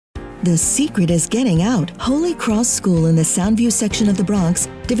The secret is getting out. Holy Cross School in the Soundview section of the Bronx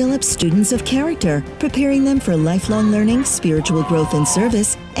develops students of character, preparing them for lifelong learning, spiritual growth and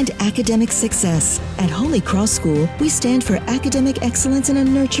service, and academic success. At Holy Cross School, we stand for academic excellence in a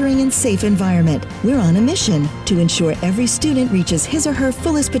nurturing and safe environment. We're on a mission to ensure every student reaches his or her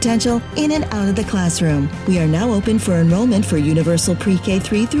fullest potential in and out of the classroom. We are now open for enrollment for universal pre-K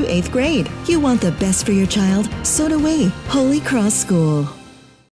 3 through 8th grade. You want the best for your child? So do we. Holy Cross School.